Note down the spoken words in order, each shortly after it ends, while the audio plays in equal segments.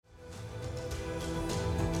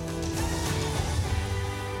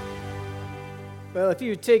Well, if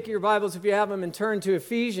you take your Bibles, if you have them, and turn to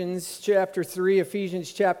Ephesians chapter 3,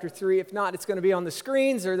 If not, it's going to be on the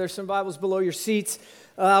screens, or there's some Bibles below your seats.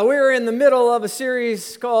 We're in the middle of a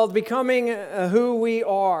series called Becoming Who We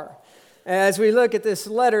Are, as we look at this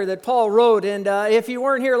letter that Paul wrote. And if you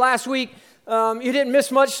weren't here last week, you didn't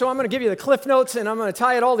miss much, so I'm going to give you the cliff notes, and I'm going to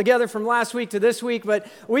tie it all together from last week to this week. But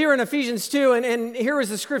we were in Ephesians 2, and here was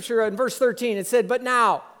the scripture in verse 13. It said, "But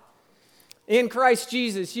now, in Christ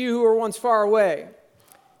Jesus, you who were once far away,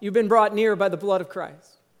 you've been brought near by the blood of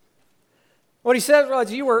Christ." What he says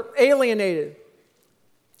was, you were alienated,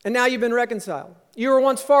 and now you've been reconciled. You were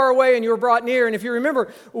once far away, and you were brought near. And if you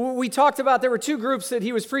remember, we talked about there were two groups that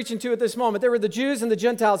he was preaching to at this moment. There were the Jews and the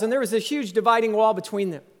Gentiles, and there was this huge dividing wall between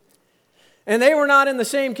them. And they were not in the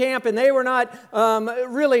same camp, and they were not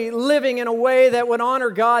really living in a way that would honor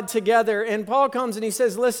God together. And Paul comes and he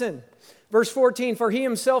says, listen, verse 14, "For he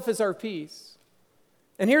himself is our peace."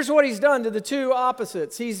 And here's what he's done to the two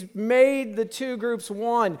opposites. He's made the two groups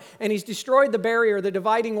one, and he's destroyed the barrier, the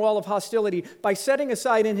dividing wall of hostility, by setting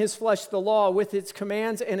aside in his flesh the law with its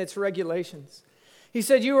commands and its regulations. He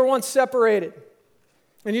said, you were once separated.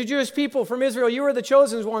 And you Jewish people from Israel, you were the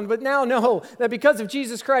chosen one, but now know that because of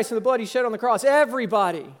Jesus Christ and the blood he shed on the cross,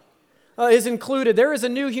 everybody is included. There is a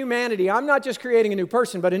new humanity. I'm not just creating a new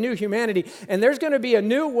person, but a new humanity. And there's going to be a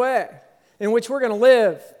new way in which we're going to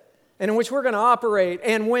live and in which we're going to operate.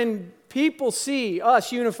 And when people see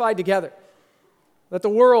us unified together, that the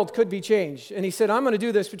world could be changed. And he said, I'm going to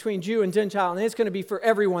do this between Jew and Gentile, and it's going to be for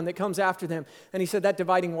everyone that comes after them. And he said, that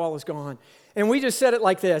dividing wall is gone. And we just said it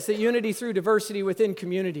like this, that unity through diversity within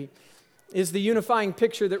community is the unifying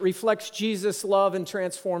picture that reflects Jesus' love and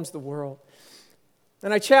transforms the world.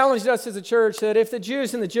 And I challenged us as a church that if the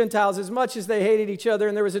Jews and the Gentiles, as much as they hated each other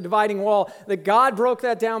and there was a dividing wall, that God broke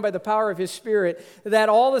that down by the power of his Spirit, that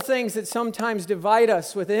all the things that sometimes divide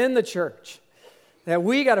us within the church, that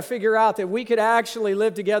we got to figure out that we could actually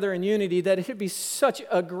live together in unity, that it would be such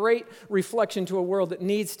a great reflection to a world that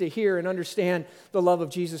needs to hear and understand the love of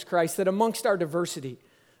Jesus Christ, that amongst our diversity,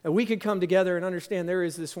 that we could come together and understand there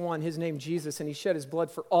is this one, his name Jesus, and he shed his blood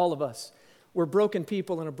for all of us. We're broken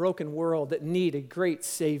people in a broken world that need a great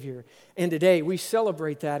Savior. And today we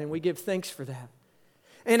celebrate that and we give thanks for that.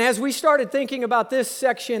 And as we started thinking about this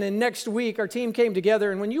section, and next week our team came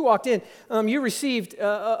together, and when you walked in, you received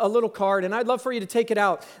a little card, and I'd love for you to take it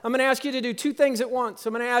out. I'm going to ask you to do two things at once.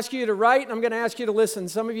 I'm going to ask you to write, and I'm going to ask you to listen.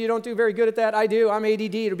 Some of you don't do very good at that. I do. I'm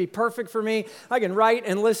ADD. It'll be perfect for me. I can write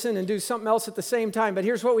and listen and do something else at the same time, but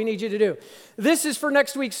here's what we need you to do. This is for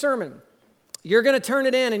next week's sermon. You're going to turn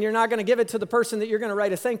it in, and you're not going to give it to the person that you're going to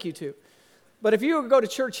write a thank you to. But if you go to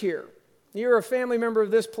church here, you're a family member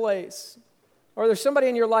of this place, or there's somebody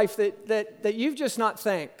in your life that you've just not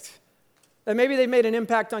thanked, that maybe they've made an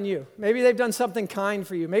impact on you. Maybe they've done something kind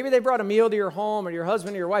for you. Maybe they brought a meal to your home, or your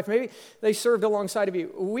husband or your wife. Maybe they served alongside of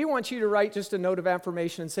you. We want you to write just a note of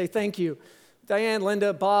affirmation and say, thank you, Diane,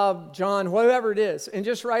 Linda, Bob, John, whoever it is, and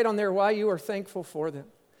just write on there why you are thankful for them.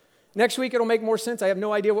 Next week, it'll make more sense. I have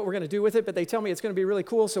no idea what we're going to do with it, but they tell me it's going to be really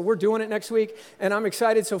cool, so we're doing it next week, and I'm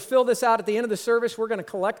excited. So fill this out at the end of the service. We're going to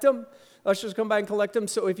collect them. Ushers come by and collect them.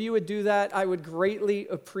 So if you would do that, I would greatly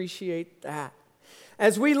appreciate that.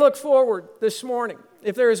 As we look forward this morning,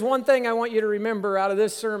 if there is one thing I want you to remember out of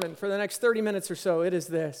this sermon for the next 30 minutes or so, it is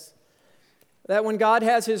this: that when God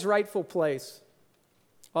has his rightful place,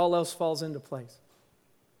 all else falls into place.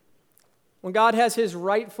 When God has his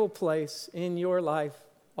rightful place in your life,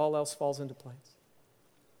 all else falls into place.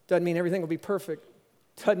 Doesn't mean everything will be perfect.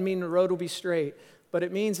 Doesn't mean the road will be straight. But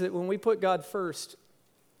it means that when we put God first,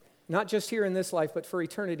 not just here in this life, but for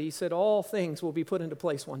eternity, he said all things will be put into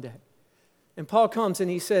place one day. And Paul comes and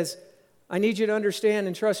he says, I need you to understand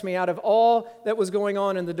and trust me, out of all that was going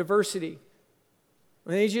on in the diversity,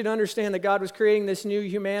 I need you to understand that God was creating this new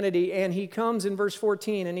humanity. And he comes in verse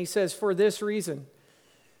 14 and he says, for this reason,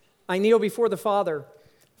 I kneel before the Father,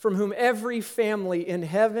 from whom every family in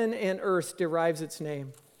heaven and earth derives its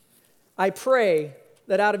name. I pray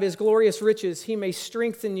that out of his glorious riches he may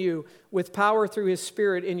strengthen you with power through his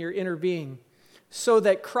Spirit in your inner being, so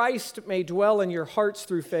that Christ may dwell in your hearts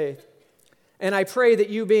through faith. And I pray that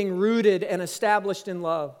you, being rooted and established in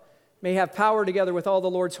love, may have power together with all the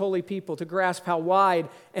Lord's holy people to grasp how wide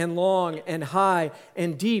and long and high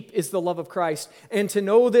and deep is the love of Christ, and to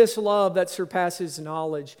know this love that surpasses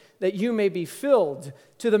knowledge, that you may be filled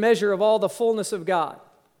to the measure of all the fullness of God.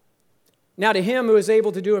 Now to him who is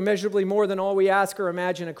able to do immeasurably more than all we ask or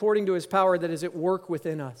imagine, according to his power that is at work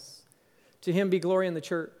within us, to him be glory in the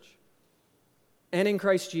church and in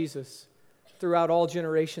Christ Jesus throughout all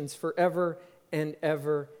generations, forever and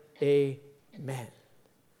ever. Amen.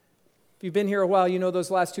 If you've been here a while, you know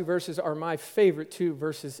those last two verses are my favorite two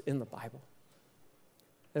verses in the Bible.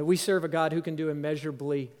 That we serve a God who can do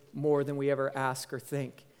immeasurably more than we ever ask or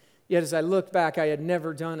think. Yet as I look back, I had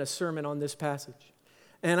never done a sermon on this passage.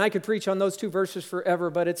 And I could preach on those two verses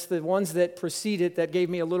forever, but it's the ones that precede it that gave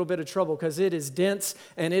me a little bit of trouble because it is dense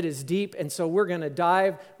and it is deep, and so we're going to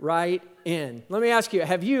dive right in. Let me ask you,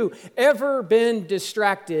 have you ever been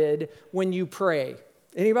distracted when you pray?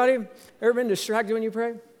 Anybody ever been distracted when you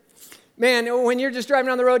pray? Man, when you're just driving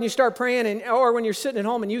down the road and you start praying, or when you're sitting at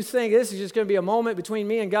home and you think this is just going to be a moment between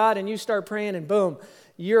me and God, and you start praying and boom,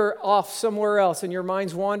 you're off somewhere else and your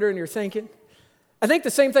mind's wandering, you're thinking. I think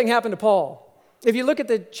the same thing happened to Paul. If you look at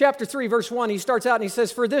the chapter 3, verse 1, he starts out and he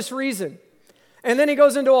says, for this reason. And then he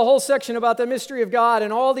goes into a whole section about the mystery of God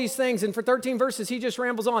and all these things. And for 13 verses, he just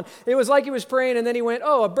rambles on. It was like he was praying, and then he went,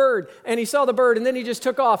 oh, a bird. And he saw the bird, and then he just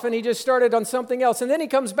took off, and he just started on something else. And then he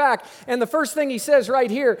comes back, and the first thing he says right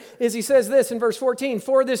here is he says this in verse 14,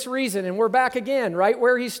 for this reason. And we're back again, right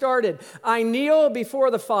where he started. I kneel before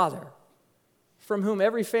the Father, from whom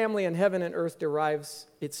every family in heaven and earth derives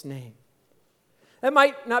its name. That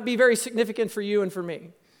might not be very significant for you and for me,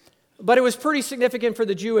 but it was pretty significant for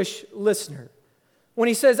the Jewish listener. When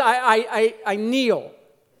he says, I kneel,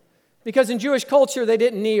 because in Jewish culture, they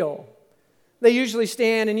didn't kneel. They usually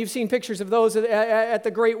stand, and you've seen pictures of those at the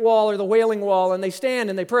Great Wall or the Wailing Wall, and they stand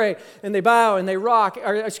and they pray and they bow and they rock,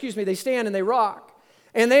 they stand and they rock.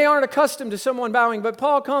 And they aren't accustomed to someone bowing, but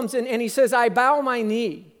Paul comes and he says, I bow my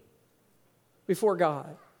knee before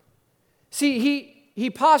God. See, he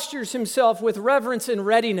postures himself with reverence and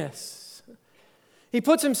readiness. He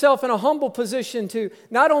puts himself in a humble position to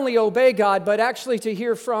not only obey God, but actually to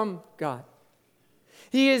hear from God.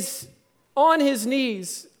 He is on his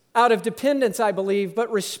knees out of dependence, I believe,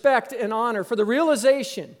 but respect and honor for the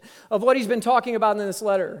realization of what he's been talking about in this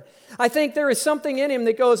letter. I think there is something in him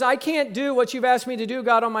that goes, I can't do what you've asked me to do,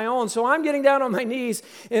 God, on my own, so I'm getting down on my knees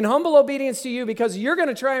in humble obedience to you because you're going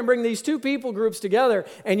to try and bring these two people groups together,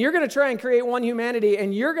 and you're going to try and create one humanity,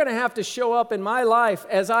 and you're going to have to show up in my life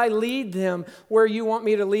as I lead them where you want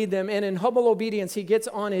me to lead them. And in humble obedience, he gets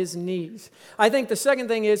on his knees. I think the second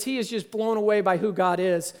thing is he is just blown away by who God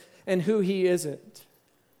is and who he isn't.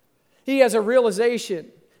 He has a realization,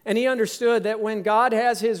 and he understood that when God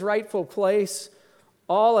has his rightful place,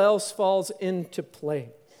 all else falls into place.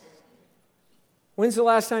 When's the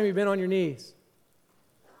last time you've been on your knees?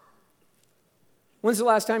 When's the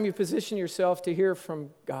last time you positioned yourself to hear from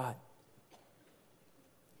God?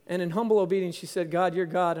 And in humble obedience, she said, God, you're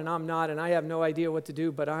God, and I'm not, and I have no idea what to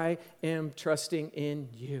do, but I am trusting in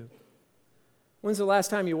you. When's the last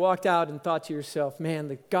time you walked out and thought to yourself, man,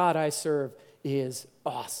 the God I serve is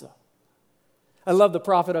awesome? I love the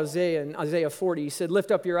prophet Isaiah in Isaiah 40. He said, lift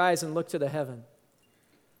up your eyes and look to the heaven.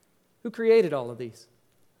 Who created all of these?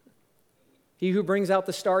 He who brings out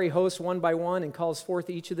the starry hosts one by one and calls forth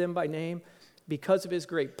each of them by name. Because of his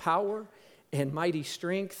great power and mighty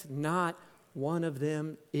strength, not one of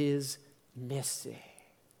them is missing.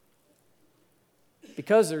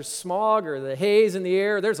 Because there's smog or the haze in the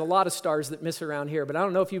air, there's a lot of stars that miss around here. But I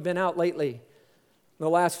don't know if you've been out lately, the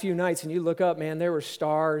last few nights, and you look up, man, there were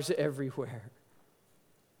stars everywhere.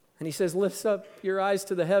 And he says, lift up your eyes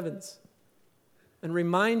to the heavens and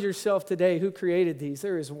remind yourself today who created these.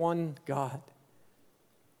 There is one God.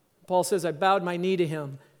 Paul says, I bowed my knee to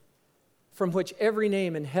him, from which every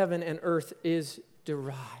name in heaven and earth is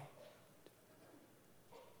derived.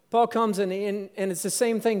 Paul comes and it's the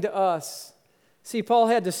same thing to us. See, Paul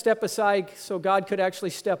had to step aside so God could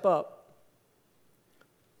actually step up.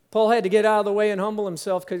 Paul had to get out of the way and humble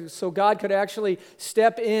himself so God could actually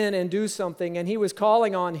step in and do something, and he was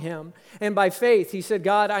calling on him. And by faith, he said,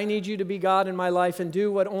 God, I need you to be God in my life and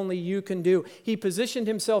do what only you can do. He positioned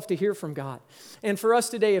himself to hear from God. And for us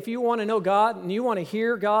today, if you want to know God and you want to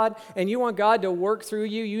hear God and you want God to work through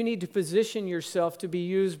you, you need to position yourself to be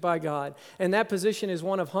used by God. And that position is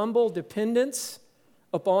one of humble dependence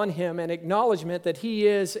upon him and acknowledgement that he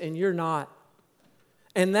is and you're not.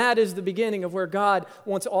 And that is the beginning of where God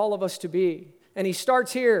wants all of us to be. And he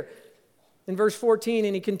starts here in verse 14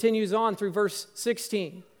 and he continues on through verse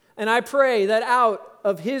 16. And I pray that out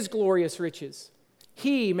of his glorious riches,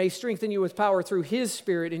 he may strengthen you with power through his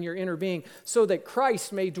Spirit in your inner being, so that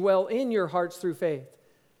Christ may dwell in your hearts through faith.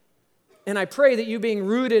 And I pray that you, being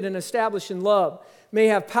rooted and established in love, may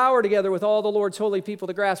have power together with all the Lord's holy people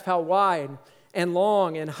to grasp how wide and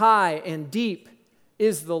long and high and deep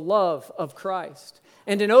is the love of Christ.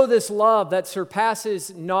 And to know this love that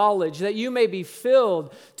surpasses knowledge, that you may be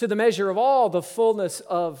filled to the measure of all the fullness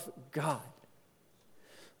of God.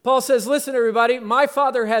 Paul says, listen, everybody, my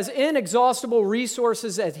Father has inexhaustible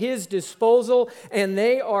resources at his disposal, and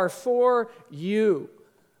they are for you.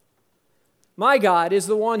 My God is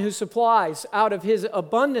the one who supplies out of his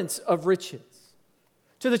abundance of riches.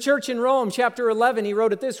 To the church in Rome, chapter 11, he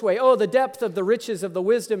wrote it this way, oh, the depth of the riches of the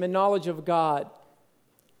wisdom and knowledge of God.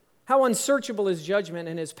 How unsearchable his judgment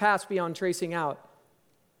and his paths beyond tracing out.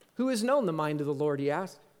 Who has known the mind of the Lord, he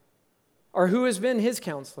asked? Or who has been his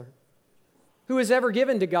counselor? Who has ever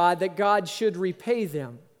given to God that God should repay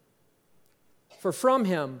them? For from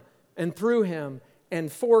him and through him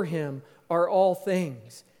and for him are all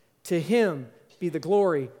things. To him be the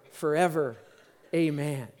glory forever.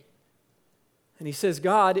 Amen. And he says,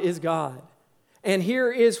 God is God. And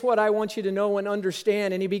here is what I want you to know and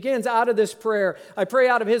understand. And he begins out of this prayer. I pray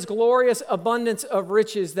out of his glorious abundance of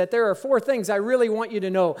riches that there are 4 things I really want you to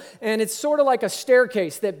know. And it's sort of like a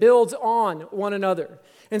staircase that builds on one another.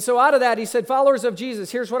 And so out of that, he said, followers of Jesus,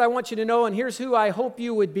 here's what I want you to know, and here's who I hope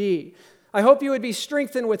you would be. I hope you would be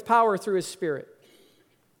strengthened with power through his Spirit,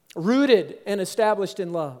 rooted and established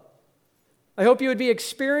in love. I hope you would be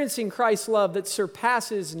experiencing Christ's love that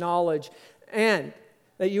surpasses knowledge, and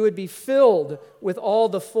that you would be filled with all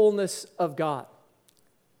the fullness of God.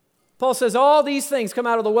 Paul says all these things come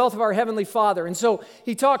out of the wealth of our Heavenly Father. And so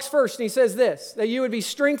he talks first and he says this, that you would be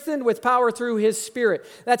strengthened with power through his Spirit.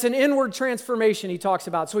 That's an inward transformation he talks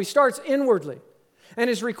about. So he starts inwardly. And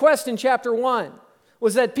his request in chapter 1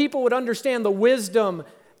 was that people would understand the wisdom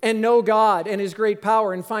and know God and his great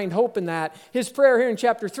power and find hope in that. His prayer here in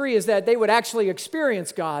chapter 3 is that they would actually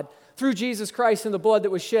experience God through Jesus Christ and the blood that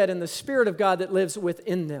was shed and the Spirit of God that lives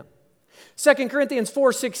within them. 2 Corinthians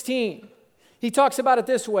 4:16, he talks about it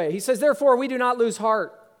this way. He says, therefore, we do not lose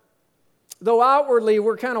heart. Though outwardly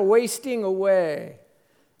we're kind of wasting away,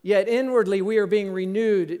 yet inwardly we are being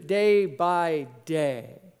renewed day by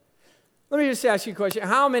day. Let me just ask you a question.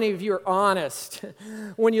 How many of you are honest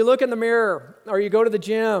when you look in the mirror or you go to the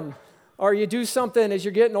gym or you do something as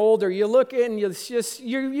you're getting older, you look in,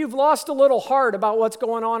 you've lost a little heart about what's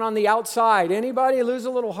going on the outside. Anybody lose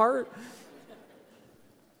a little heart?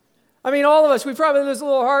 I mean, all of us, we probably lose a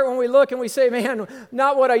little heart when we look and we say, man,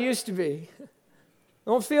 not what I used to be.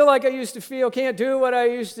 Don't feel like I used to feel, can't do what I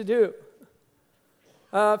used to do.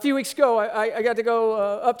 A few weeks ago, I got to go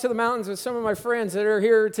up to the mountains with some of my friends that are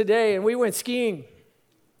here today, and we went skiing.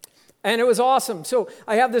 And it was awesome. So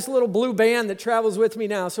I have this little blue band that travels with me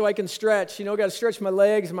now so I can stretch. You know, got to stretch my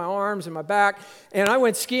legs and my arms and my back. And I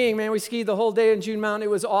went skiing, man. We skied the whole day in June Mountain. It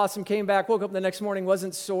was awesome. Came back, woke up the next morning,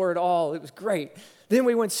 wasn't sore at all. It was great. Then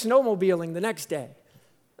we went snowmobiling the next day.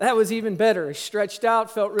 That was even better. I stretched out,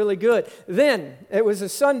 felt really good. Then it was a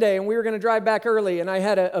Sunday, and we were going to drive back early. And I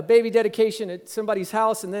had a baby dedication at somebody's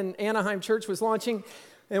house, and then Anaheim Church was launching.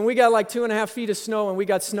 And we got like 2.5 feet of snow, and we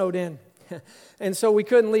got snowed in. And so we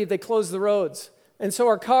couldn't leave. They closed the roads. And so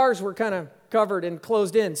our cars were kind of covered and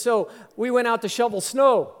closed in. So we went out to shovel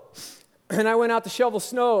snow. And I went out to shovel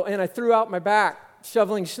snow, and I threw out my back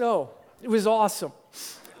shoveling snow. It was awesome.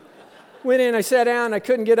 Went in, I sat down, I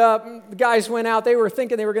couldn't get up. The guys went out. They were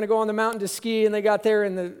thinking they were going to go on the mountain to ski, and they got there,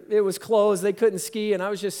 and it was closed. They couldn't ski, and I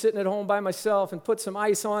was just sitting at home by myself and put some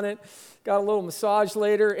ice on it, got a little massage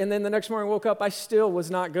later, and then the next morning I woke up, I still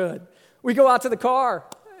was not good. We go out to the car,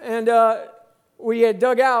 and we had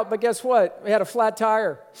dug out, but guess what? We had a flat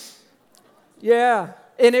tire. Yeah,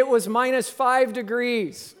 and it was minus 5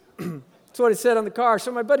 degrees. That's what it said on the car.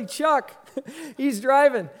 So my buddy Chuck, he's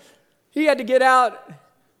driving. He had to get out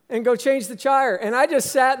and go change the tire. And I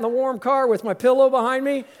just sat in the warm car with my pillow behind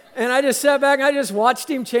me, and I just sat back and I just watched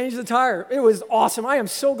him change the tire. It was awesome. I am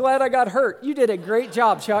so glad I got hurt. You did a great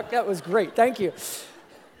job, Chuck. That was great. Thank you.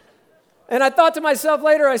 And I thought to myself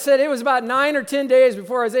later, I said, it was about 9 or 10 days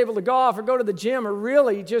before I was able to golf or go to the gym or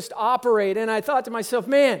really just operate. And I thought to myself,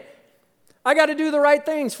 man, I got to do the right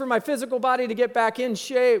things for my physical body to get back in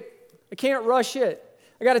shape. I can't rush it.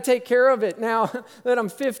 I got to take care of it now that I'm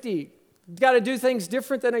 50. Got to do things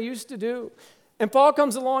different than I used to do. And Paul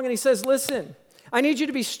comes along and he says, listen, I need you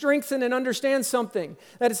to be strengthened and understand something.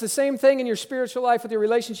 That it's the same thing in your spiritual life with your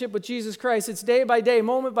relationship with Jesus Christ. It's day by day,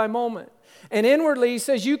 moment by moment. And inwardly, he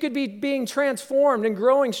says you could be being transformed and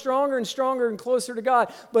growing stronger and stronger and closer to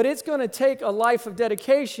God. But it's going to take a life of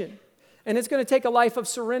dedication. And it's going to take a life of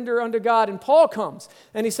surrender unto God. And Paul comes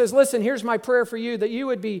and he says, listen, here's my prayer for you, that you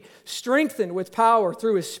would be strengthened with power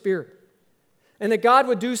through his Spirit. And that God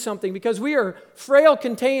would do something, because we are frail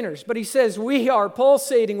containers. But he says we are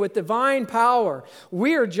pulsating with divine power.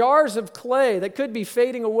 We are jars of clay that could be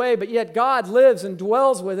fading away, but yet God lives and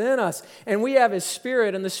dwells within us. And we have his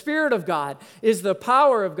Spirit. And the Spirit of God is the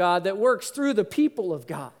power of God that works through the people of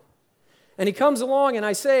God. And he comes along, and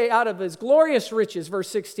I say, out of his glorious riches, verse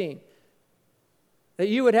 16, that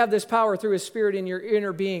you would have this power through his Spirit in your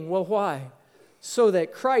inner being. Well, why? So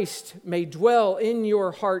that Christ may dwell in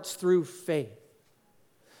your hearts through faith.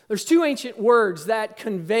 There's two ancient words that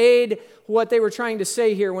conveyed what they were trying to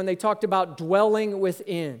say here when they talked about dwelling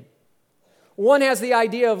within. One has the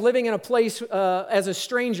idea of living in a place as a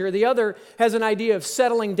stranger. The other has an idea of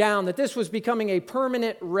settling down, that this was becoming a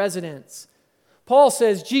permanent residence. Paul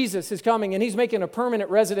says Jesus is coming and he's making a permanent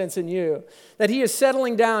residence in you, that he is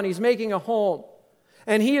settling down, he's making a home,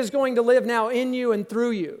 and he is going to live now in you and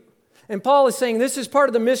through you. And Paul is saying this is part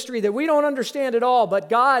of the mystery that we don't understand at all, but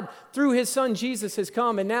God, through his son Jesus, has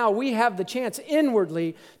come, and now we have the chance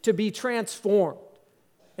inwardly to be transformed.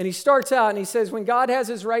 And he starts out and he says, when God has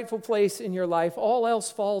his rightful place in your life, all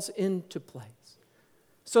else falls into place.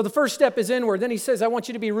 So the first step is inward. Then he says, I want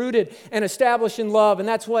you to be rooted and established in love. And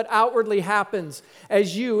that's what outwardly happens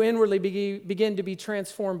as you inwardly begin to be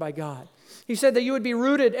transformed by God. He said that you would be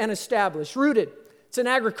rooted and established. Rooted, it's an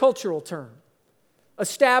agricultural term.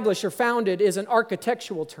 Established or founded is an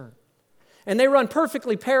architectural term. And they run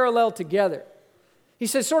perfectly parallel together. He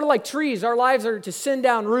says, sort of like trees, our lives are to send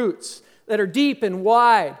down roots that are deep and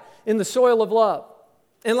wide in the soil of love.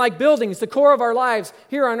 And like buildings, the core of our lives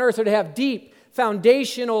here on earth are to have deep,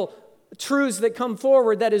 foundational truths that come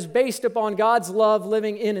forward that is based upon God's love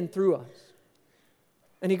living in and through us.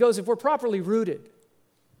 And he goes, if we're properly rooted,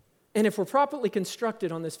 and if we're properly constructed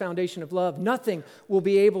on this foundation of love, nothing will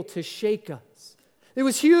be able to shake us. It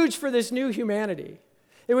was huge for this new humanity.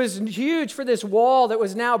 It was huge for this wall that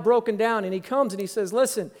was now broken down. And he comes and he says,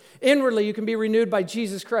 listen, inwardly you can be renewed by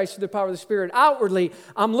Jesus Christ through the power of the Spirit. Outwardly,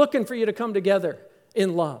 I'm looking for you to come together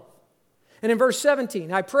in love. And in verse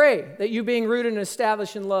 17, I pray that you being rooted and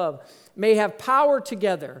established in love may have power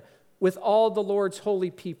together with all the Lord's holy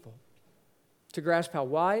people to grasp how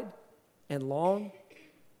wide and long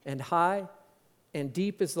and high and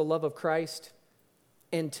deep is the love of Christ,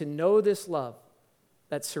 and to know this love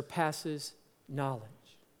that surpasses knowledge.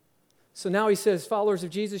 So now he says, followers of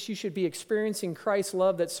Jesus, you should be experiencing Christ's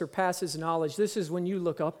love that surpasses knowledge. This is when you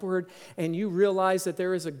look upward and you realize that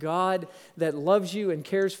there is a God that loves you and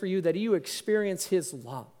cares for you, that you experience his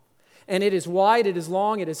love. And it is wide, it is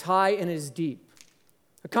long, it is high, and it is deep.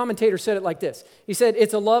 A commentator said it like this. He said,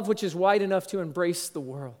 it's a love which is wide enough to embrace the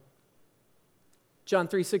world. John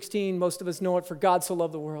 3:16, most of us know it, for God so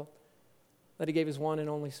loved the world that he gave his one and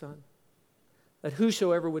only Son, that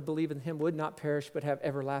whosoever would believe in him would not perish but have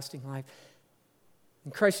everlasting life.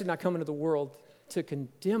 And Christ did not come into the world to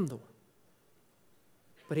condemn the world,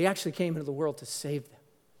 but he actually came into the world to save them.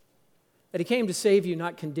 That he came to save you,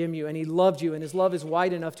 not condemn you, and he loved you, and his love is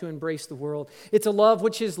wide enough to embrace the world. It's a love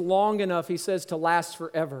which is long enough, he says, to last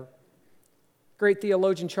forever. Great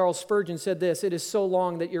theologian Charles Spurgeon said this, it is so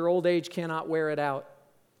long that your old age cannot wear it out.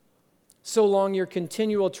 So long your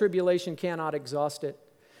continual tribulation cannot exhaust it.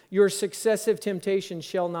 Your successive temptation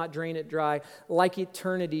shall not drain it dry. Like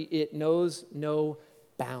eternity, it knows no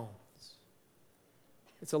bounds.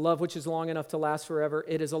 It's a love which is long enough to last forever.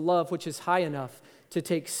 It is a love which is high enough to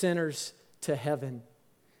take sinners to heaven.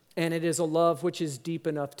 And it is a love which is deep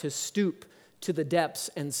enough to stoop to the depths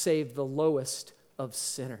and save the lowest of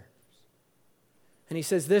sinners. And he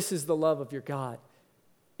says, this is the love of your God.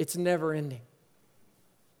 It's never ending.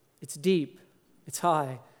 It's deep. It's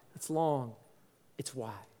high. It's long. It's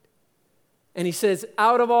wide. And he says,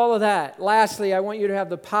 out of all of that, lastly, I want you to have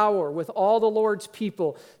the power with all the Lord's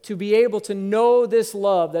people to be able to know this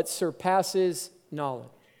love that surpasses knowledge.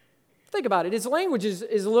 Think about it. His language is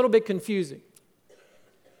a little bit confusing.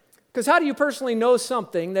 Because how do you personally know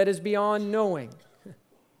something that is beyond knowing?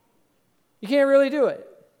 You can't really do it.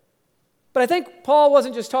 But I think Paul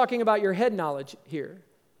wasn't just talking about your head knowledge here.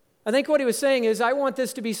 I think what he was saying is, I want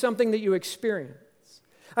this to be something that you experience.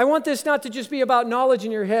 I want this not to just be about knowledge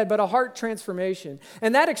in your head, but a heart transformation.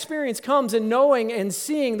 And that experience comes in knowing and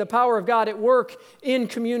seeing the power of God at work in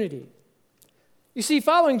community. You see,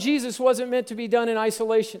 following Jesus wasn't meant to be done in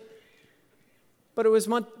isolation, but it was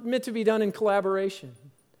meant to be done in collaboration.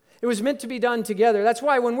 It was meant to be done together. That's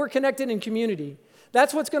why when we're connected in community,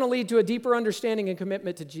 that's what's going to lead to a deeper understanding and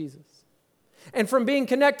commitment to Jesus. And from being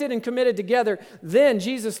connected and committed together, then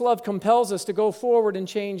Jesus' love compels us to go forward and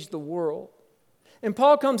change the world. And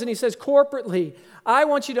Paul comes and he says, corporately, I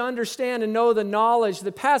want you to understand and know the knowledge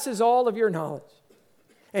that passes all of your knowledge.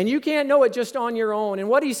 And you can't know it just on your own. And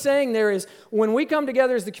what he's saying there is, when we come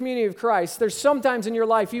together as the community of Christ, there's sometimes in your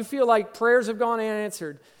life you feel like prayers have gone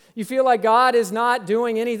unanswered. You feel like God is not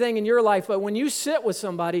doing anything in your life, but when you sit with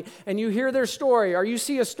somebody and you hear their story, or you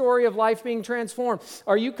see a story of life being transformed,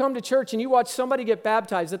 or you come to church and you watch somebody get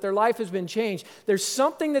baptized, that their life has been changed, there's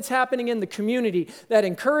something that's happening in the community that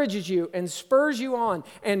encourages you and spurs you on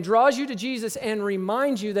and draws you to Jesus and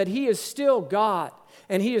reminds you that He is still God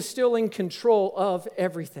and He is still in control of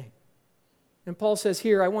everything. And Paul says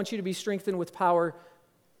here, I want you to be strengthened with power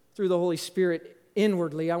through the Holy Spirit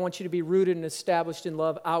inwardly. I want you to be rooted and established in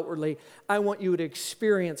love outwardly. I want you to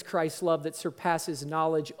experience Christ's love that surpasses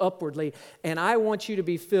knowledge upwardly. And I want you to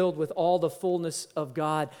be filled with all the fullness of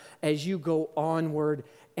God as you go onward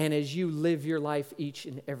and as you live your life each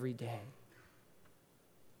and every day.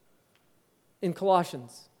 In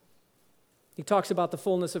Colossians, he talks about the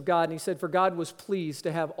fullness of God, and he said, for God was pleased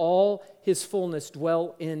to have all His fullness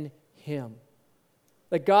dwell in Him.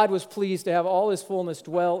 That God was pleased to have all His fullness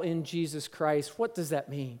dwell in Jesus Christ. What does that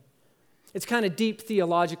mean? It's kind of deep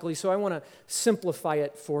theologically, so I want to simplify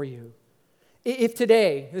it for you. If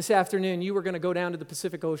today, this afternoon, you were going to go down to the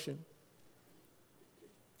Pacific Ocean,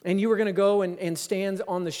 and you were going to go and stand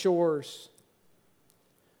on the shores,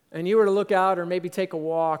 and you were to look out or maybe take a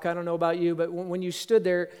walk, I don't know about you, but when you stood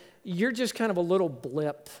there, you're just kind of a little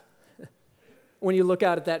blip when you look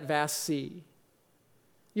out at that vast sea.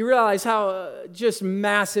 You realize how just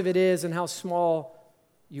massive it is and how small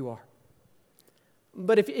you are.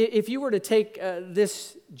 But if you were to take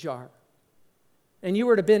this jar and you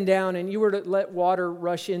were to bend down and you were to let water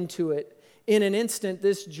rush into it, in an instant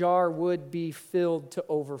this jar would be filled to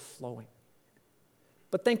overflowing.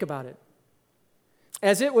 But think about it.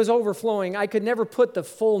 As it was overflowing, I could never put the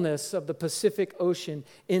fullness of the Pacific Ocean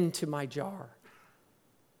into my jar.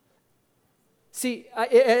 See,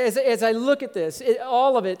 as I look at this,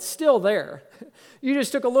 all of it's still there. You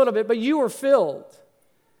just took a little bit, but you were filled.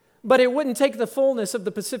 But it wouldn't take the fullness of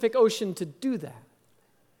the Pacific Ocean to do that.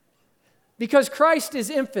 Because Christ is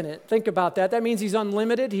infinite. Think about that. That means He's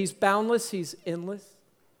unlimited, He's boundless, He's endless.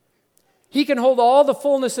 He can hold all the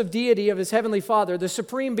fullness of deity of His Heavenly Father, the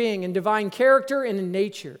supreme being in divine character and in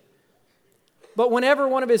nature. But whenever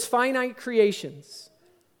one of His finite creations,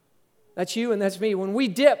 that's you and that's me, when we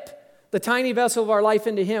dip the tiny vessel of our life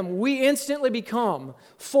into Him, we instantly become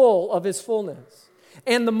full of His fullness.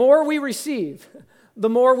 And the more we receive, the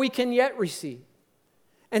more we can yet receive.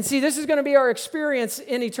 And see, this is going to be our experience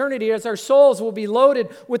in eternity as our souls will be loaded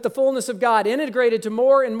with the fullness of God, integrated to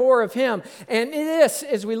more and more of Him. And this,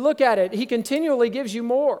 as we look at it, He continually gives you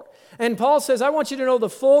more. And Paul says, I want you to know the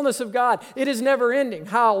fullness of God. It is never ending.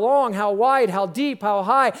 How long, how wide, how deep, how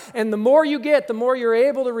high. And the more you get, the more you're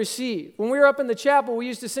able to receive. When we were up in the chapel, we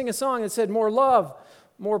used to sing a song that said, more love,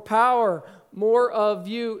 more power, more of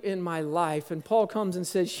you in my life. And Paul comes and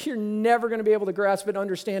says, you're never going to be able to grasp it,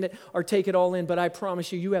 understand it, or take it all in. But I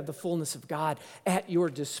promise you, you have the fullness of God at your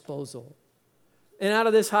disposal. And out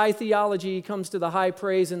of this high theology, he comes to the high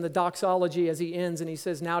praise and the doxology as he ends. And he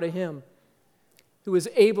says, now to Him who is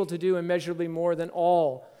able to do immeasurably more than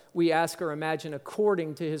all we ask or imagine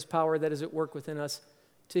according to His power that is at work within us.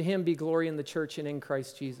 To Him be glory in the church and in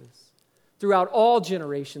Christ Jesus, throughout all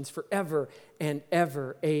generations, forever and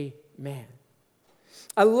ever. Amen.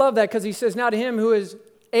 I love that because he says, now to Him who is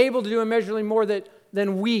able to do immeasurably more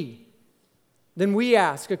than we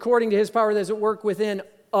ask, according to His power that is at work within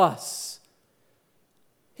us.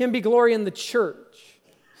 Him be glory in the church.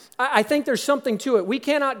 I think there's something to it. We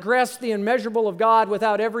cannot grasp the immeasurable of God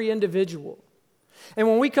without every individual. And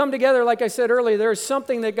when we come together, like I said earlier, there's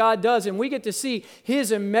something that God does, and we get to see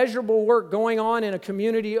His immeasurable work going on in a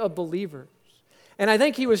community of believers. And I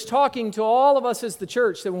think He was talking to all of us as the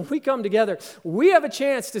church, that when we come together, we have a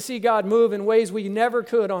chance to see God move in ways we never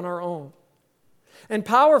could on our own. And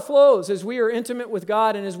power flows as we are intimate with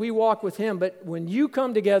God and as we walk with Him. But when you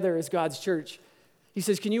come together as God's church, He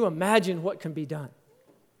says, can you imagine what can be done?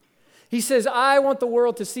 He says, I want the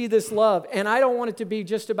world to see this love, and I don't want it to be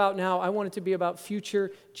just about now. I want it to be about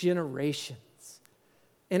future generations.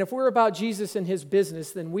 And if we're about Jesus and His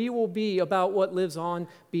business, then we will be about what lives on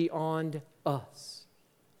beyond us.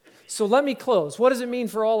 So let me close. What does it mean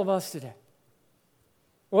for all of us today?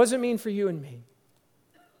 What does it mean for you and me?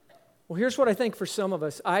 Well, here's what I think for some of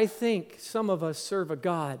us. I think some of us serve a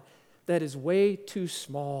God that is way too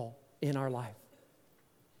small in our life.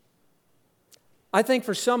 I think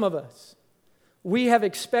for some of us, we have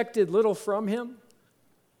expected little from Him,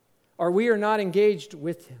 or we are not engaged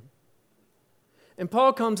with Him. And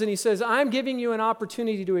Paul comes and he says, I'm giving you an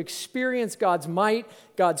opportunity to experience God's might,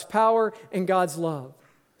 God's power, and God's love.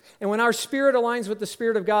 And when our spirit aligns with the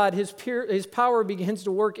Spirit of God, His power begins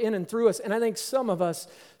to work in and through us. And I think some of us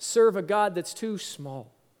serve a God that's too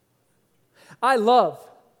small. I love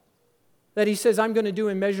that he says, I'm going to do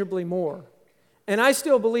immeasurably more. And I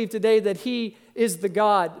still believe today that he is the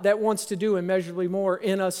God that wants to do immeasurably more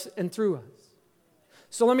in us and through us.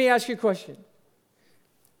 So let me ask you a question.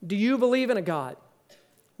 Do you believe in a God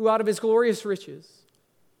who out of his glorious riches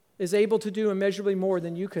is able to do immeasurably more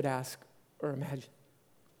than you could ask or imagine?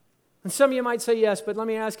 And some of you might say yes, but let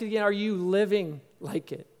me ask you again, are you living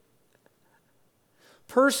like it?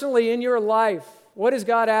 Personally in your life, what is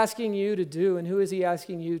God asking you to do and who is he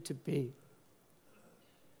asking you to be?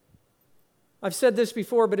 I've said this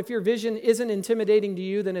before, but if your vision isn't intimidating to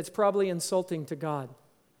you, then it's probably insulting to God.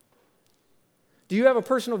 Do you have a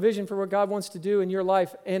personal vision for what God wants to do in your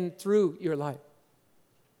life and through your life?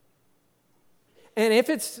 And if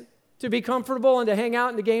it's to be comfortable and to hang out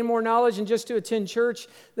and to gain more knowledge and just to attend church,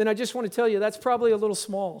 then I just want to tell you that's probably a little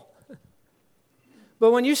small.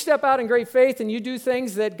 But when you step out in great faith and you do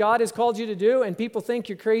things that God has called you to do and people think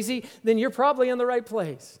you're crazy, then you're probably in the right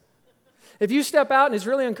place. If you step out and it's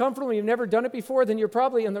really uncomfortable and you've never done it before, then you're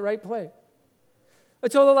probably in the right place. I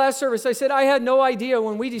told the last service, I said, I had no idea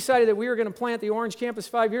when we decided that we were going to plant the Orange campus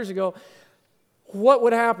 5 years ago, what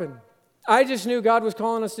would happen. I just knew God was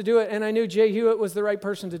calling us to do it, and I knew Jay Hewitt was the right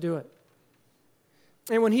person to do it.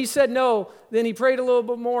 And when he said no, then he prayed a little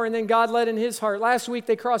bit more, and then God led in his heart. Last week,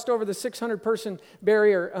 they crossed over the 600-person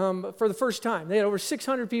barrier for the first time. They had over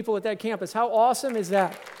 600 people at that campus. How awesome is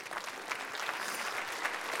that?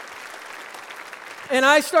 And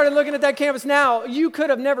I started looking at that campus. Now, you could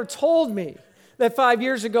have never told me that 5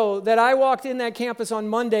 years ago that I walked in that campus on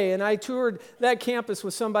Monday and I toured that campus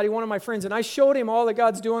with somebody, one of my friends, and I showed him all that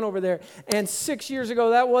God's doing over there. And 6 years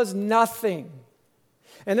ago, that was nothing.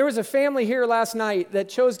 And there was a family here last night that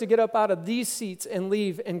chose to get up out of these seats and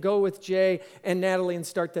leave and go with Jay and Natalie and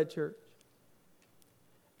start that church.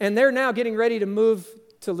 And they're now getting ready to move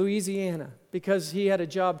to Louisiana because he had a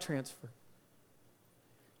job transfer.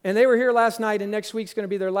 And they were here last night, and next week's going to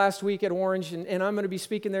be their last week at Orange, and I'm going to be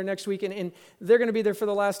speaking there next week, and they're going to be there for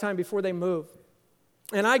the last time before they move.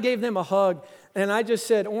 And I gave them a hug, and I just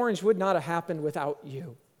said, Orange would not have happened without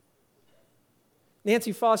you.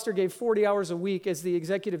 Nancy Foster gave 40 hours a week as the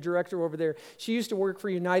executive director over there. She used to work for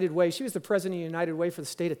United Way. She was the president of United Way for the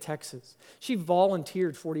state of Texas. She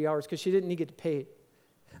volunteered 40 hours because she didn't need to get paid.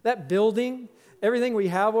 That building, everything we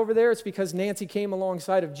have over there, it's because Nancy came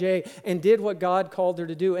alongside of Jay and did what God called her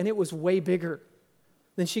to do, and it was way bigger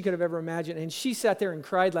than she could have ever imagined. And she sat there and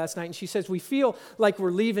cried last night, and she says, we feel like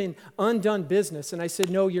we're leaving undone business. And I said,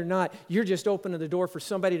 no, you're not. You're just opening the door for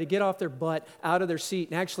somebody to get off their butt, out of their seat,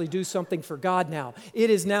 and actually do something for God now. It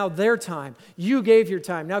is now their time. You gave your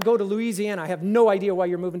time. Now go to Louisiana. I have no idea why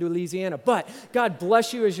you're moving to Louisiana, but God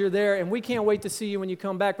bless you as you're there, and we can't wait to see you when you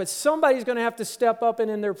come back. But somebody's going to have to step up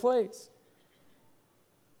and in their place.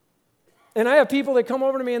 And I have people that come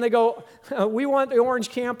over to me and they go, we want the Orange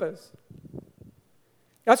campus.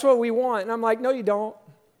 That's what we want. And I'm like, no, you don't.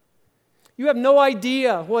 You have no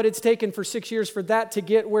idea what it's taken for 6 years for that to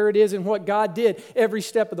get where it is and what God did every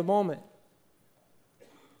step of the moment.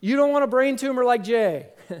 You don't want a brain tumor like Jay.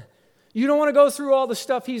 You don't want to go through all the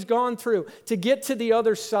stuff he's gone through to get to the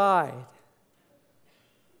other side.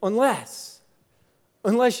 Unless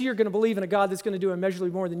you're going to believe in a God that's going to do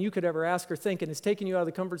immeasurably more than you could ever ask or think, and it's taking you out of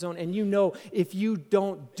the comfort zone, and you know if you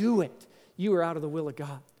don't do it, you are out of the will of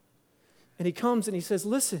God. And he comes and he says,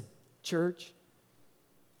 listen, church,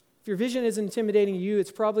 if your vision is intimidating you, it's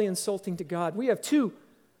probably insulting to God. We have two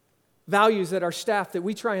values at our staff that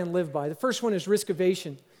we try and live by. The first one is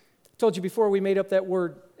risk-ovation. I told you before we made up that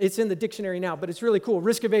word. It's in the dictionary now, but it's really cool.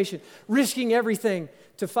 Risk-ovation, risking everything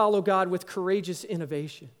to follow God with courageous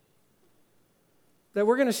innovation. That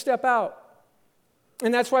we're going to step out.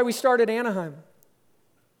 And that's why we started Anaheim.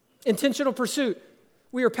 Intentional pursuit.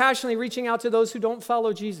 We are passionately reaching out to those who don't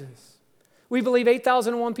follow Jesus. We believe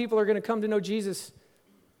 8,001 people are going to come to know Jesus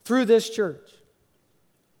through this church.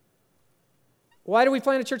 Why do we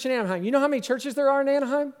plant a church in Anaheim? You know how many churches there are in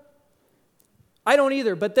Anaheim? I don't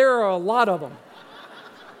either, but there are a lot of them.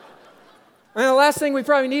 And the last thing we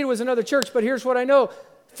probably needed was another church, but here's what I know.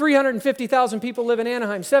 350,000 people live in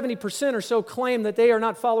Anaheim. 70% or so claim that they are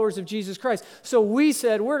not followers of Jesus Christ. So we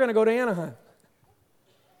said, we're going to go to Anaheim.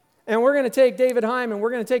 And we're going to take David Heim and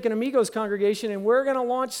we're going to take an Amigos congregation and we're going to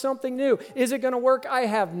launch something new. Is it going to work? I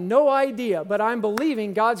have no idea, but I'm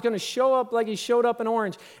believing God's going to show up like he showed up in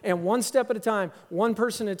Orange. And one step at a time, one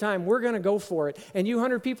person at a time, we're going to go for it. And you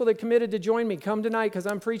 100 people that committed to join me, come tonight because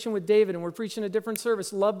I'm preaching with David and we're preaching a different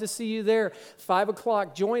service. Love to see you there. 5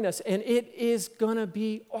 o'clock, join us. And it is going to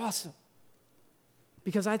be awesome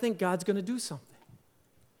because I think God's going to do something.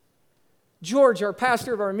 George, our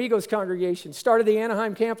pastor of our Amigos congregation, started the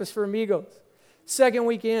Anaheim campus for Amigos. Second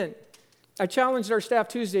weekend, I challenged our staff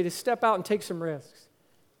Tuesday to step out and take some risks.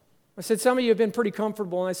 I said, some of you have been pretty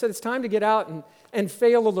comfortable, and I said, it's time to get out and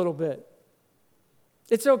fail a little bit.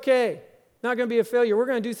 It's okay. Not going to be a failure. We're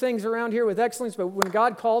going to do things around here with excellence, but when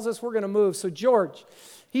God calls us, we're going to move. So George,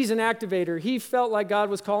 he's an activator. He felt like God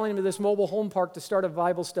was calling him to this mobile home park to start a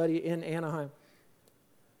Bible study in Anaheim.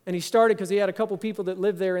 And he started because he had a couple people that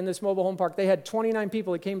lived there in this mobile home park. They had 29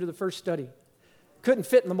 people that came to the first study. Couldn't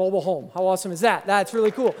fit in the mobile home. How awesome is that? That's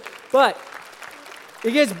really cool. But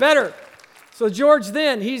it gets better. So George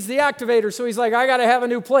then, he's the activator, so he's like, I got to have a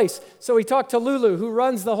new place. So he talked to Lulu, who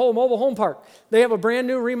runs the whole mobile home park. They have a brand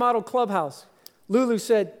new remodeled clubhouse. Lulu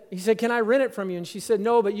said, can I rent it from you? And she said,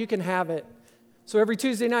 no, but you can have it. So every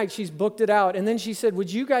Tuesday night, she's booked it out. And then she said,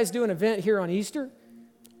 would you guys do an event here on Easter?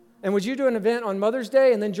 And would you do an event on Mother's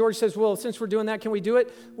Day? And then George says, well, since we're doing that, can we do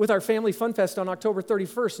it with our Family Fun Fest on October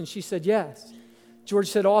 31st? And she said, yes. George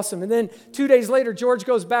said, awesome. And then 2 days later, George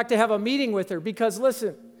goes back to have a meeting with her because,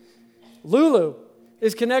 listen, Lulu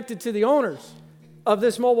is connected to the owners of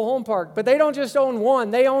this mobile home park, but they don't just own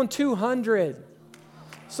one, they own 200.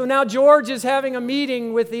 So now George is having a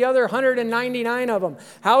meeting with the other 199 of them.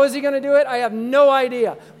 How is he going to do it? I have no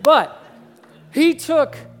idea. But he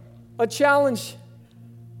took a challenge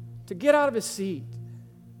to get out of his seat.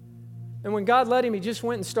 And when God led him, he just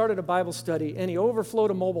went and started a Bible study, and he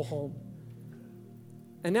overflowed a mobile home.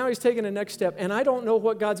 And now he's taking the next step. And I don't know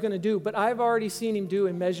what God's going to do, but I've already seen him do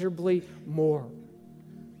immeasurably more.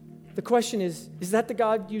 The question is that the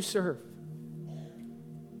God you serve?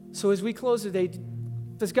 So as we close today,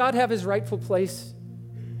 does God have his rightful place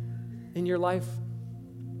in your life?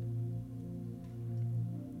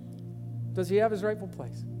 Does he have his rightful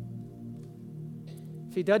place?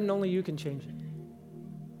 If he doesn't, only you can change it.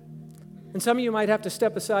 And some of you might have to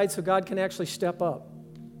step aside so God can actually step up.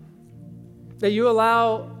 That you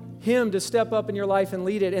allow him to step up in your life and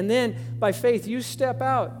lead it. And then, by faith, you step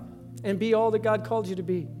out and be all that God called you to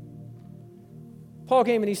be. Paul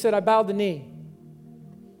came and he said, I bowed the knee,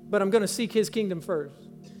 but I'm going to seek his kingdom first.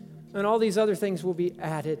 And all these other things will be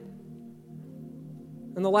added.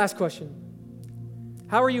 And the last question,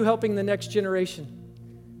 how are you helping the next generation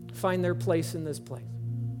find their place in this place?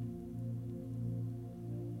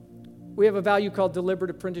 We have a value called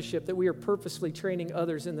deliberate apprenticeship, that we are purposely training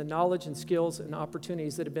others in the knowledge and skills and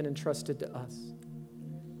opportunities that have been entrusted to us.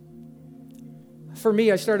 For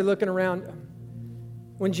me, I started looking around.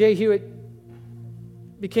 When Jay Hewitt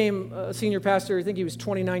became a senior pastor, I think he was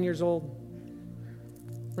 29 years old.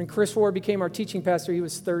 When Chris Ward became our teaching pastor, he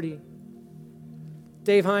was 30.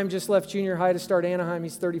 Dave Heim just left junior high to start Anaheim.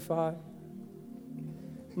 He's 35.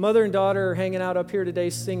 Mother and daughter are hanging out up here today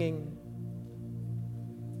singing.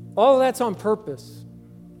 All of that's on purpose.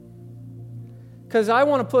 Because I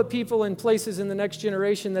want to put people in places in the next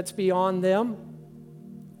generation that's beyond them,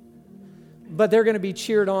 but they're going to be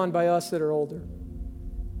cheered on by us that are older.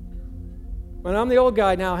 When I'm the old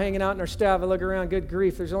guy now hanging out in our staff, I look around, good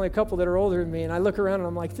grief, there's only a couple that are older than me, and I look around and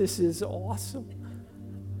I'm like, this is awesome.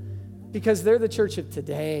 Because they're the church of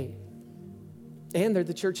today, and they're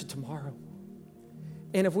the church of tomorrow.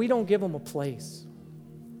 And if we don't give them a place,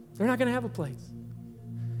 they're not going to have a place.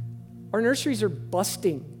 Our nurseries are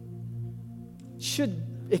busting.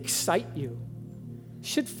 Should excite you.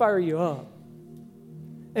 Should fire you up.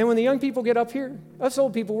 And when the young people get up here, us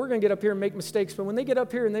old people, we're going to get up here and make mistakes. But when they get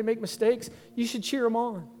up here and they make mistakes, you should cheer them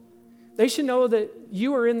on. They should know that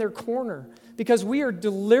you are in their corner, because we are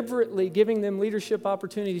deliberately giving them leadership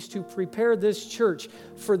opportunities to prepare this church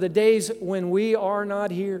for the days when we are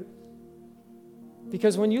not here.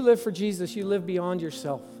 Because when you live for Jesus, you live beyond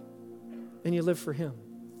yourself and you live for him.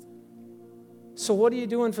 So what are you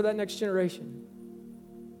doing for that next generation?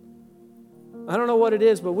 I don't know what it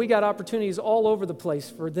is, but we got opportunities all over the place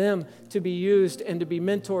for them to be used and to be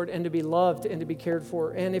mentored and to be loved and to be cared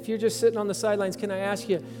for. And if you're just sitting on the sidelines, can I ask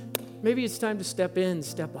you, maybe it's time to step in,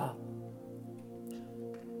 step up.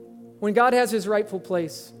 When God has his rightful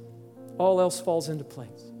place, all else falls into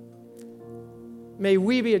place. May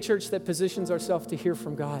we be a church that positions ourselves to hear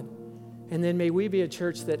from God. And then may we be a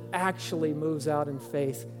church that actually moves out in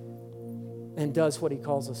faith and does what he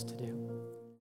calls us to do.